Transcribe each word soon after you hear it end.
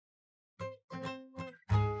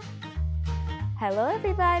Hello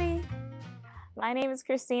everybody! My name is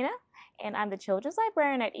Christina and I'm the Children's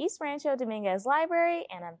Librarian at East Rancho Dominguez Library,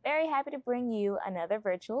 and I'm very happy to bring you another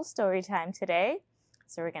virtual story time today.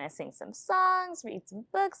 So we're going to sing some songs, read some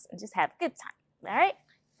books, and just have a good time. Alright,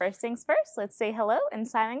 first things first, let's say hello in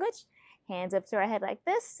sign language. Hands up to our head like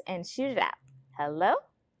this and shoot it out. Hello,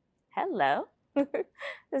 hello. This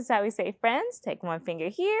is how we say friends. Take one finger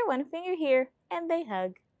here, and they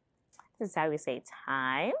hug. This is how we say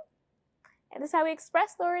time. And this is how we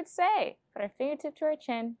express the word say. Put our fingertip to our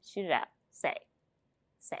chin, shoot it out. Say,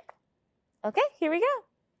 say. Okay, here we go.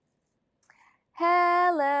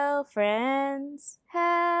 Hello, friends.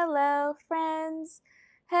 Hello, friends.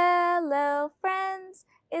 Hello, friends.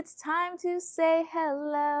 It's time to say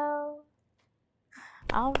hello.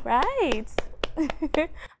 All right.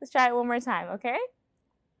 Let's try it one more time, okay?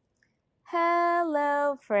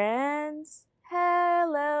 Hello, friends.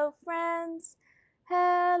 Hello, friends.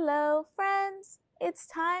 Hello, friends. It's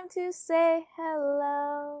time to say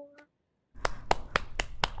hello.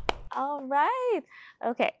 All right.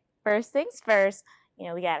 Okay, first things first,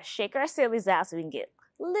 we got to shake our sillies out so we can get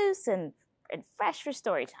loose and fresh for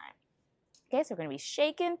story time. Okay, so we're going to be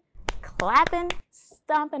shaking, clapping,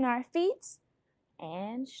 stomping our feet,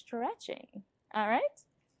 and stretching. All right?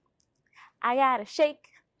 I got to shake,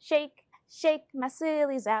 shake, shake my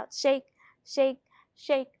sillies out. Shake, shake,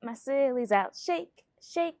 shake my sillies out. Shake,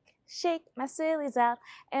 shake, shake my sillies out,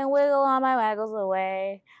 and wiggle all my waggles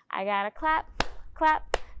away. I gotta clap,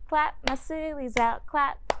 clap, clap my sillies out.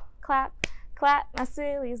 Clap, clap, clap my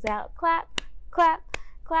sillies out. Clap, clap,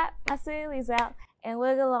 clap my sillies out, and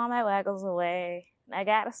wiggle all my waggles away. I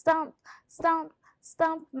gotta stomp, stomp,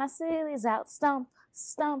 stomp my sillies out. Stomp,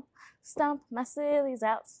 stomp, stomp my sillies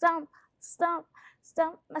out. Stomp, stomp,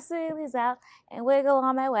 stomp my sillies out, and wiggle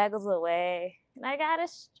all my waggles away. And I gotta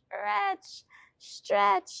stretch,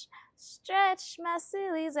 stretch, stretch my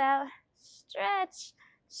sillies out. Stretch,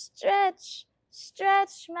 stretch,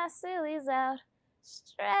 stretch my sillies out.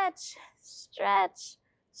 Stretch, stretch,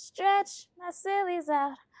 stretch my sillies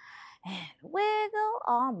out, and wiggle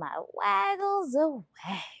all my waggles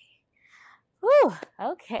away. Whew,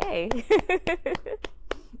 okay.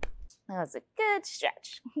 That was a good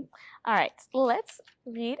stretch. All right, let's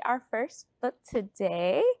read our first book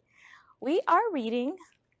today. We are reading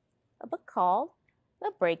a book called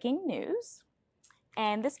The Breaking News.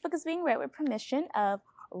 And this book is being read with permission of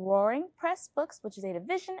Roaring Press Books, which is a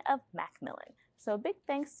division of Macmillan. So big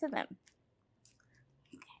thanks to them.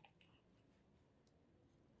 Okay.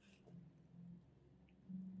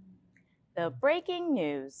 The Breaking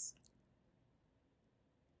News.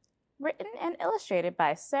 Written and illustrated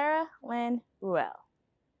by Sarah Lynn Ruel.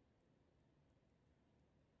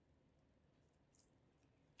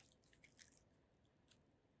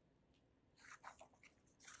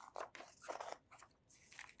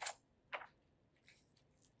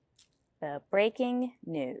 The Breaking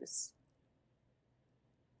News.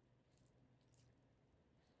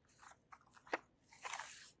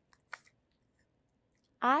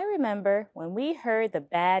 I remember when we heard the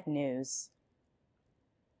bad news.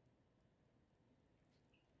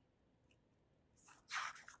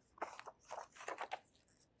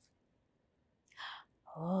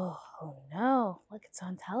 Oh no, look, it's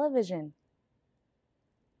on television.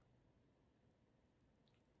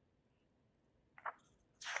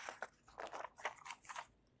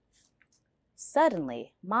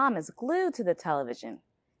 Suddenly, Mom is glued to the television.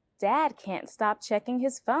 Dad can't stop checking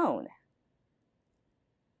his phone.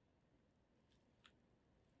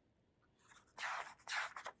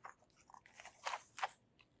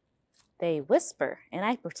 They whisper, and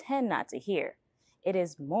I pretend not to hear. It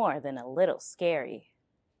is more than a little scary.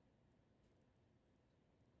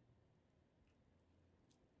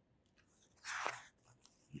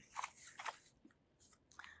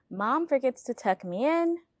 Mom forgets to tuck me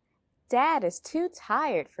in. Dad is too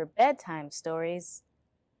tired for bedtime stories.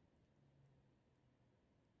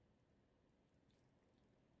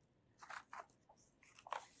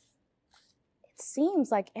 It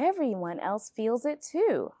seems like everyone else feels it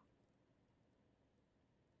too.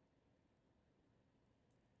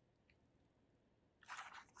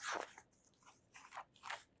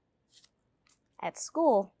 At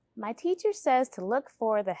school, my teacher says to look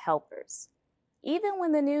for the helpers. Even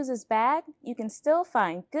when the news is bad, you can still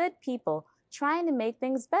find good people trying to make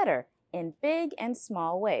things better in big and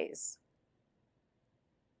small ways.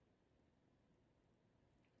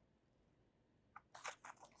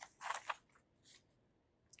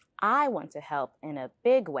 I want to help in a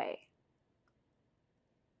big way.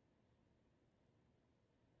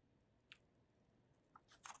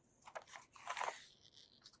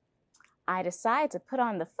 I decide to put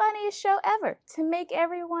on the funniest show ever to make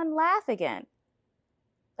everyone laugh again.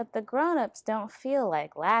 But the grown-ups don't feel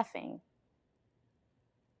like laughing.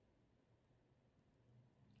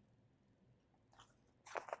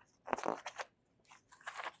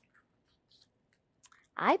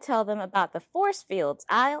 I tell them about the force fields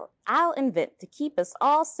I'll invent to keep us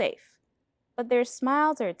all safe, but their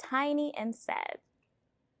smiles are tiny and sad.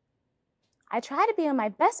 I try to be on my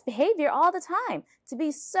best behavior all the time, to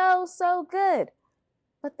be so good,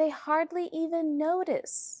 but they hardly even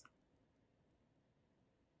notice.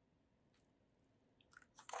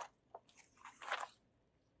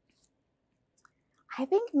 I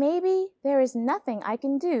think maybe there is nothing I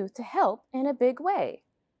can do to help in a big way.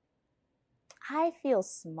 I feel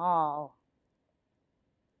small.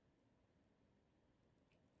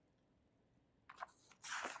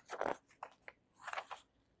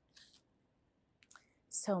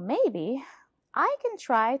 So maybe I can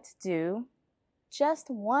try to do just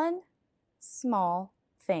one small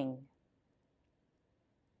thing.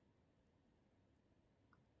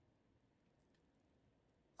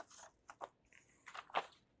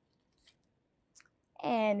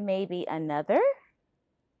 And maybe another,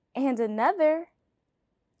 and another,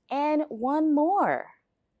 and one more.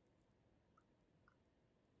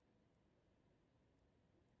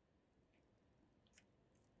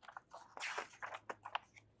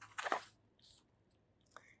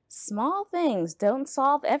 Small things don't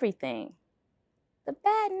solve everything. The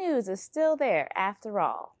bad news is still there after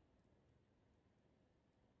all.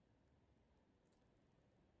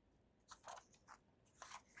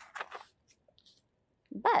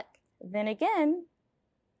 But then again,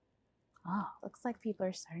 looks like people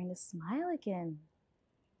are starting to smile again.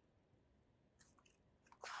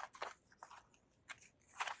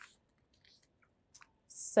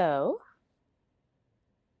 So,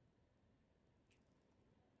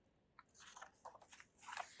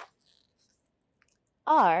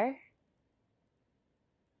 are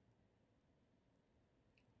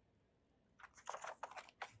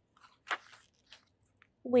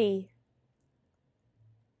we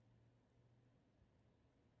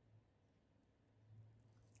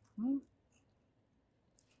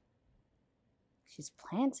She's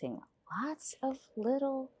planting lots of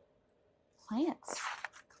little plants.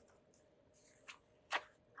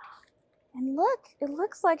 And look, it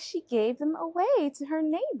looks like she gave them away to her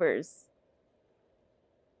neighbors.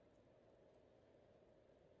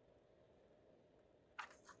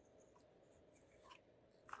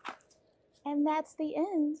 And that's the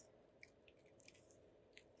end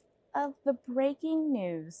of the breaking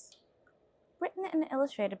news, written and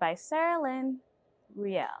illustrated by Sarah Lynn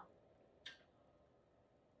Riel.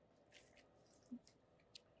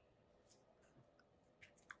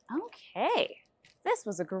 Okay, this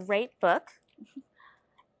was a great book.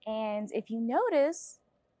 And if you notice,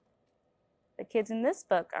 the kids in this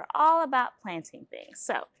book are all about planting things.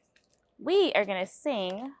 So we are going to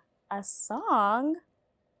sing a song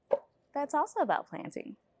that's also about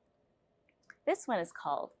planting. This one is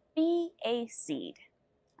called Be a Seed.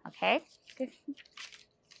 Okay?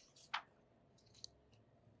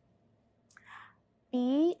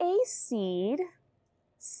 Be a seed,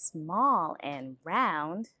 small and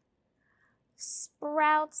round.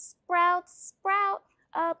 Sprout, sprout, sprout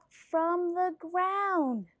up from the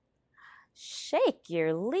ground. Shake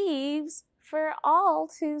your leaves for all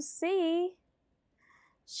to see.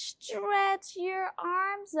 Stretch your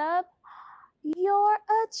arms up, you're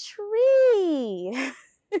a tree.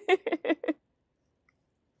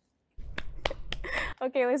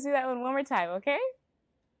 Okay, let's do that one more time, okay?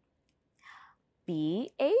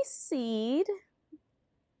 Be a seed,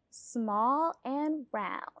 small and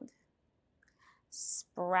round.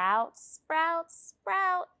 Sprout, sprout,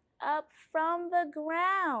 sprout up from the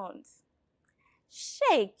ground.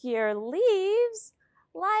 Shake your leaves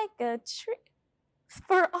like a tree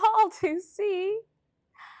for all to see.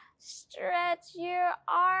 Stretch your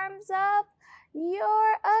arms up,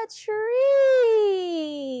 you're a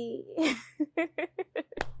tree.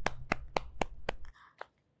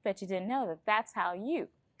 Bet you didn't know that that's how you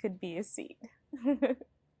could be a seed.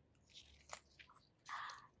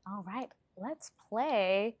 All right, let's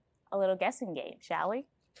play a little guessing game, shall we?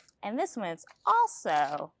 And this one's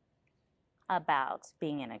also about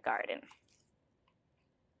being in a garden.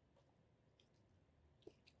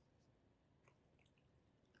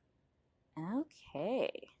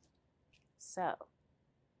 Okay, so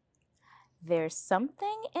there's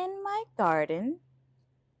something in my garden.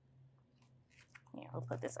 Here, we'll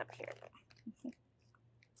put this up here.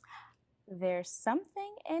 There's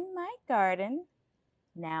something in my garden.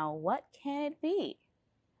 Now, what can it be?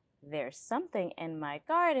 There's something in my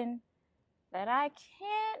garden. that I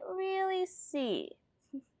can't really see.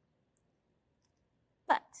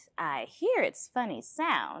 But I hear its funny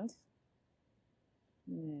sound.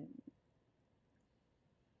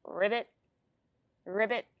 Ribbit,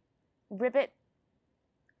 ribbit, ribbit.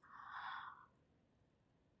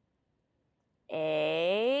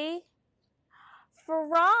 A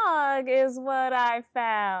frog is what I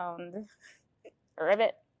found.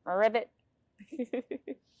 Ribbit, ribbit.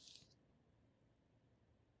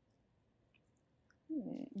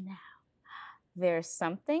 Now, there's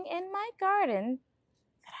something in my garden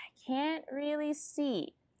that I can't really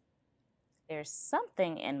see. There's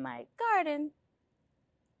something in my garden.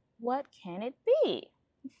 What can it be?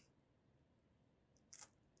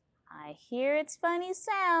 I hear its funny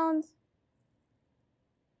sound.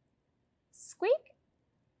 Squeak,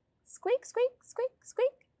 squeak, squeak, squeak,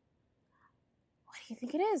 squeak. What do you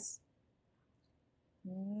think it is?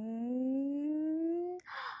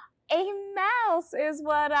 A mouse is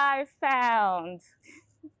what I found.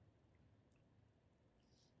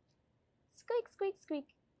 Squeak, squeak,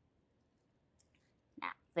 squeak.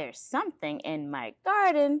 Now, there's something in my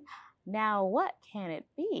garden. Now, what can it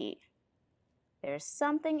be? There's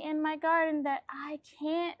something in my garden that I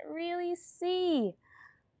can't really see.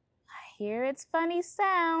 I hear its funny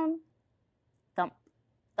sound. Thump,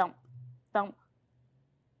 thump, thump.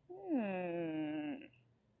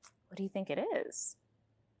 What do you think it is?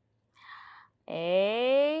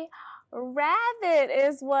 A rabbit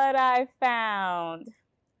is what I found.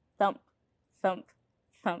 Thump, thump,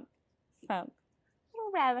 thump, thump.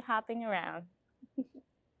 Little rabbit hopping around.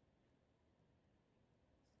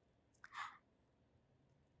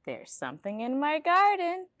 There's something in my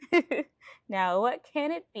garden. Now, what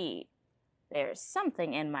can it be? There's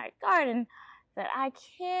something in my garden that I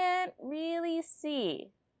can't really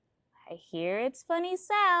see. I hear its funny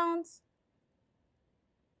sounds.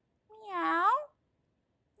 Meow,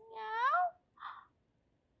 meow.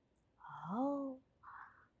 Oh,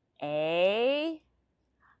 a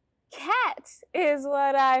cat is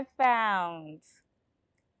what I found.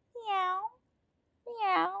 Meow,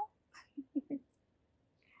 meow.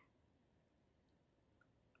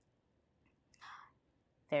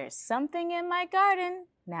 There's something in my garden.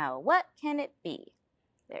 Now, what can it be?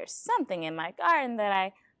 There's something in my garden that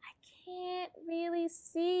I can't really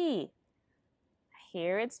see. I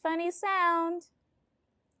hear its funny sound.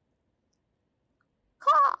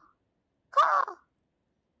 Caw, caw,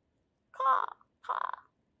 caw, caw.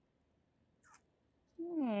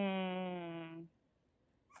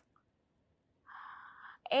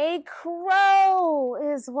 A crow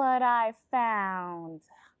is what I found.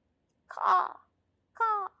 Caw,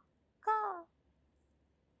 caw, caw.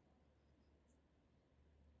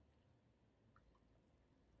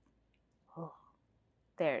 Oh,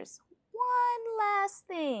 there's one last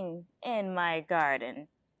thing in my garden.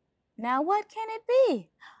 Now what can it be?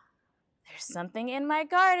 There's something in my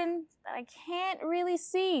garden that I can't really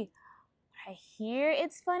see. I hear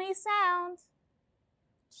its funny sound.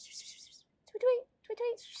 Tweet, tweet, tweet,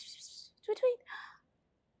 tweet, tweet, tweet.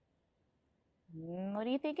 What do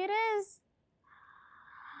you think it is?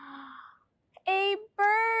 A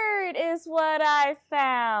bird is what I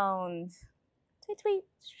found. Tweet, tweet,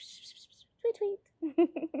 tweet, tweet.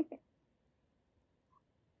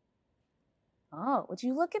 Oh, would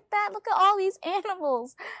you look at that? Look at all these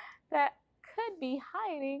animals that could be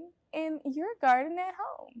hiding in your garden at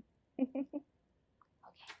home. Okay,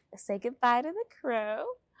 let's say goodbye to the crow.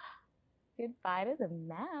 Goodbye to the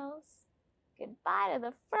mouse. Goodbye to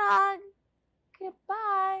the frog.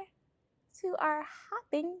 Goodbye to our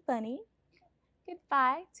hopping bunny.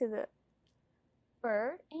 Goodbye to the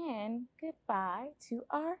bird, and goodbye to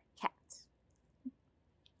our cat.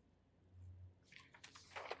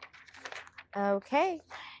 Okay,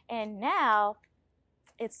 and now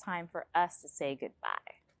it's time for us to say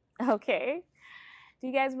goodbye. Okay, do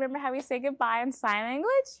you guys remember how we say goodbye in sign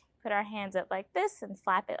language? Put our hands up like this and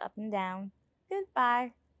flap it up and down.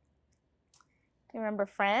 Goodbye. Remember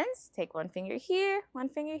friends? Take one finger here, and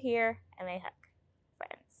they hug.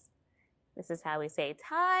 Friends. This is how we say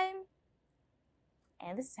time.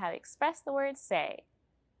 And this is how we express the word say.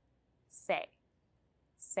 Say.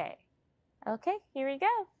 Say. Okay, here we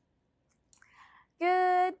go.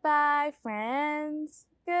 Goodbye, friends.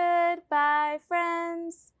 Goodbye,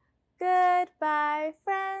 friends. Goodbye,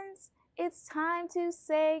 friends. It's time to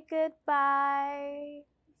say goodbye.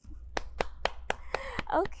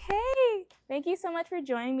 Okay, thank you so much for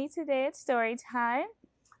joining me today at Storytime.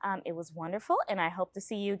 It was wonderful, and I hope to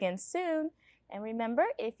see you again soon. And remember,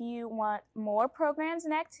 if you want more programs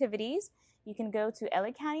and activities, you can go to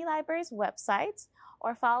LA County Library's website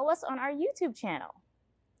or follow us on our YouTube channel.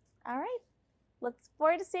 All right, Look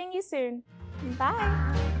forward to seeing you soon.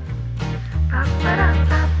 Bye.